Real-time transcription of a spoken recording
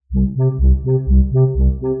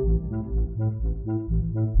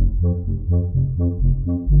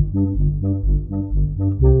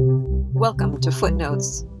Welcome to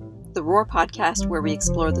Footnotes, the Roar podcast where we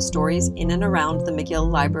explore the stories in and around the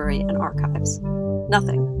McGill Library and Archives.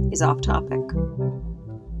 Nothing is off topic.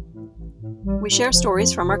 We share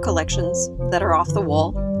stories from our collections that are off the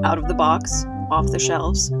wall, out of the box, off the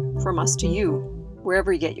shelves, from us to you,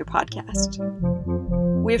 wherever you get your podcast.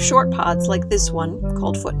 We have short pods like this one,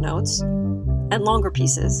 called Footnotes, and longer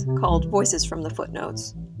pieces, called Voices from the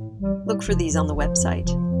Footnotes. Look for these on the website.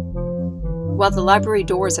 While the library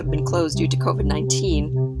doors have been closed due to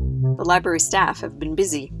COVID-19, the library staff have been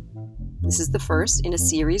busy. This is the first in a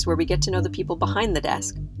series where we get to know the people behind the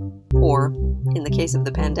desk, or, in the case of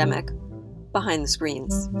the pandemic, behind the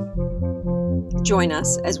screens. Join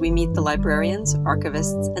us as we meet the librarians,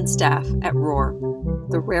 archivists, and staff at ROAR,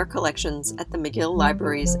 the rare collections at the McGill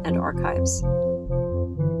Libraries and Archives.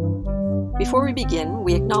 Before we begin,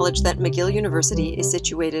 we acknowledge that McGill University is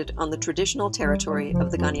situated on the traditional territory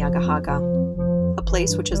of the Kanien'kehá:ka, a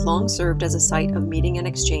place which has long served as a site of meeting and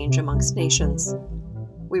exchange amongst nations.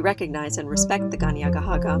 We recognize and respect the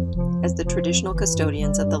Kanien'kehá:ka as the traditional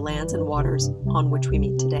custodians of the lands and waters on which we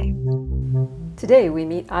meet today. Today we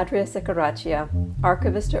meet Adria Seccaraccia,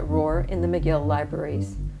 archivist at ROAR in the McGill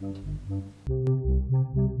Libraries.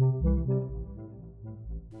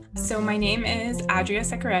 So my name is Adria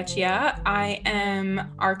Seccaraccia. I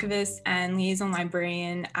am archivist and liaison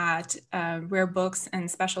librarian at Rare Books and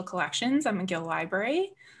Special Collections at McGill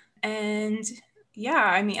Library. And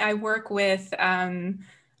I work with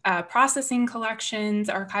processing collections,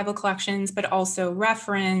 archival collections, but also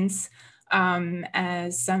reference,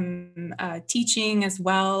 as some teaching as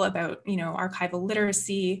well about, archival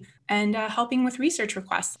literacy and helping with research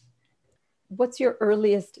requests. What's your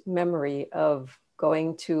earliest memory of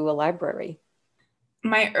going to a library?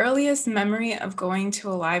 My earliest memory of going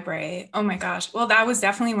to a library, oh my gosh. Well, that was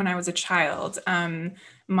definitely when I was a child.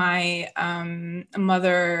 My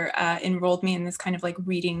mother enrolled me in this kind of like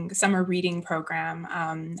summer reading program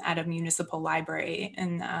at a municipal library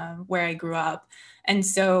in where I grew up. And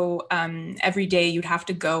so every day you'd have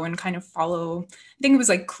to go and kind of follow, I think it was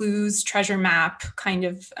like clues, treasure map kind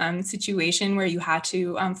of situation where you had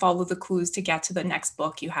to follow the clues to get to the next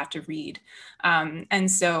book you had to read. And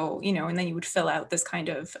so, and then you would fill out this kind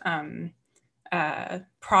of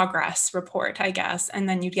progress report, I guess, and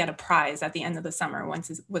then you'd get a prize at the end of the summer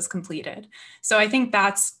once it was completed. So I think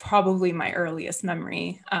that's probably my earliest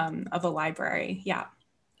memory of a library. Yeah.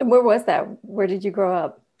 And where was that? Where did you grow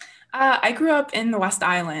up? I grew up in the West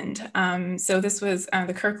Island. So this was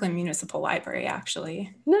the Kirkland Municipal Library,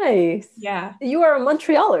 actually. Nice. Yeah. You are a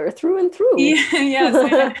Montrealer through and through. Yeah,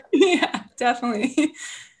 yes, yeah, definitely.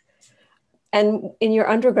 And in your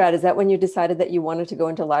undergrad, is that when you decided that you wanted to go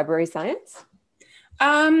into library science?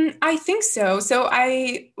 I think so. So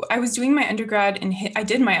I was doing my undergrad I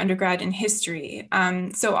did my undergrad in history.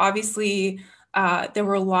 So obviously there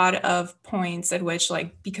were a lot of points at which,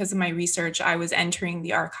 like, because of my research, I was entering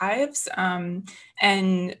the archives.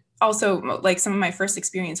 And also, like, some of my first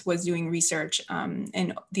experience was doing research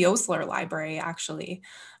in the Osler Library, actually,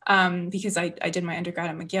 because I did my undergrad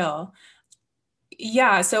at McGill.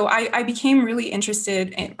 Yeah, so I became really interested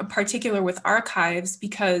in particular with archives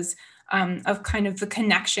because of kind of the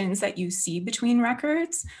connections that you see between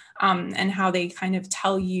records and how they kind of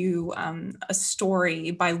tell you a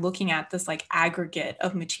story by looking at this like aggregate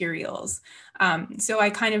of materials. So I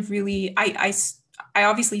kind of really, I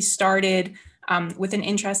obviously started with an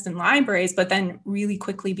interest in libraries, but then really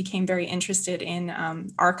quickly became very interested in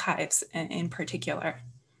archives in particular.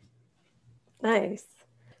 Nice.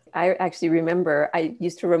 I actually remember I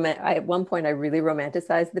used to at one point I really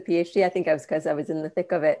romanticized the PhD. I think it was because I was in the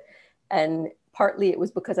thick of it. And partly it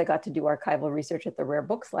was because I got to do archival research at the Rare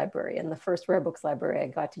Books Library. And the first Rare Books Library I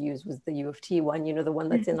got to use was the U of T one, the one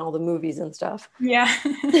that's in all the movies and stuff. Yeah.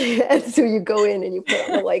 And so you go in and you put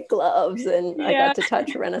on the white gloves and yeah. I got to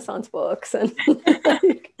touch Renaissance books. And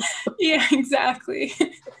yeah, exactly.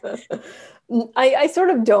 I sort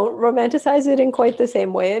of don't romanticize it in quite the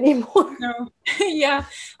same way anymore. No. Yeah,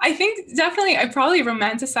 I think definitely I probably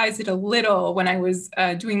romanticized it a little when I was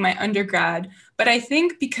doing my undergrad, but I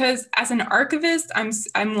think because as an archivist,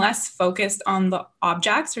 I'm less focused on the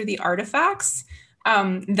objects or the artifacts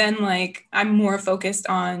than like I'm more focused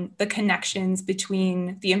on the connections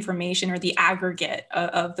between the information or the aggregate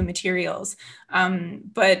of the materials.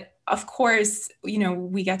 But of course,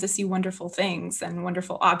 we get to see wonderful things and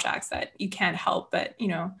wonderful objects that you can't help but,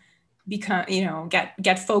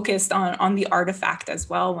 get focused on the artifact as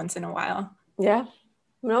well once in a while. Yeah,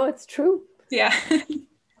 no, it's true. Yeah.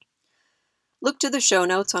 Look to the show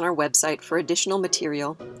notes on our website for additional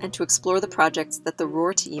material and to explore the projects that the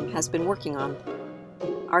Roar team has been working on.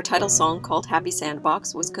 Our title song, called Happy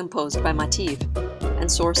Sandbox, was composed by Mativ and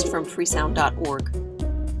sourced from freesound.org.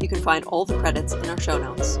 You can find all the credits in our show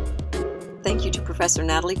notes. Thank you to Professor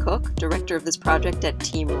Natalie Cook, director of this project at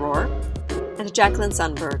Team Roar, and to Jacqueline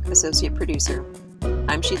Sundberg, associate producer.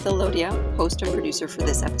 I'm Sheetha Lodia, host and producer for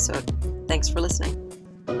this episode. Thanks for listening.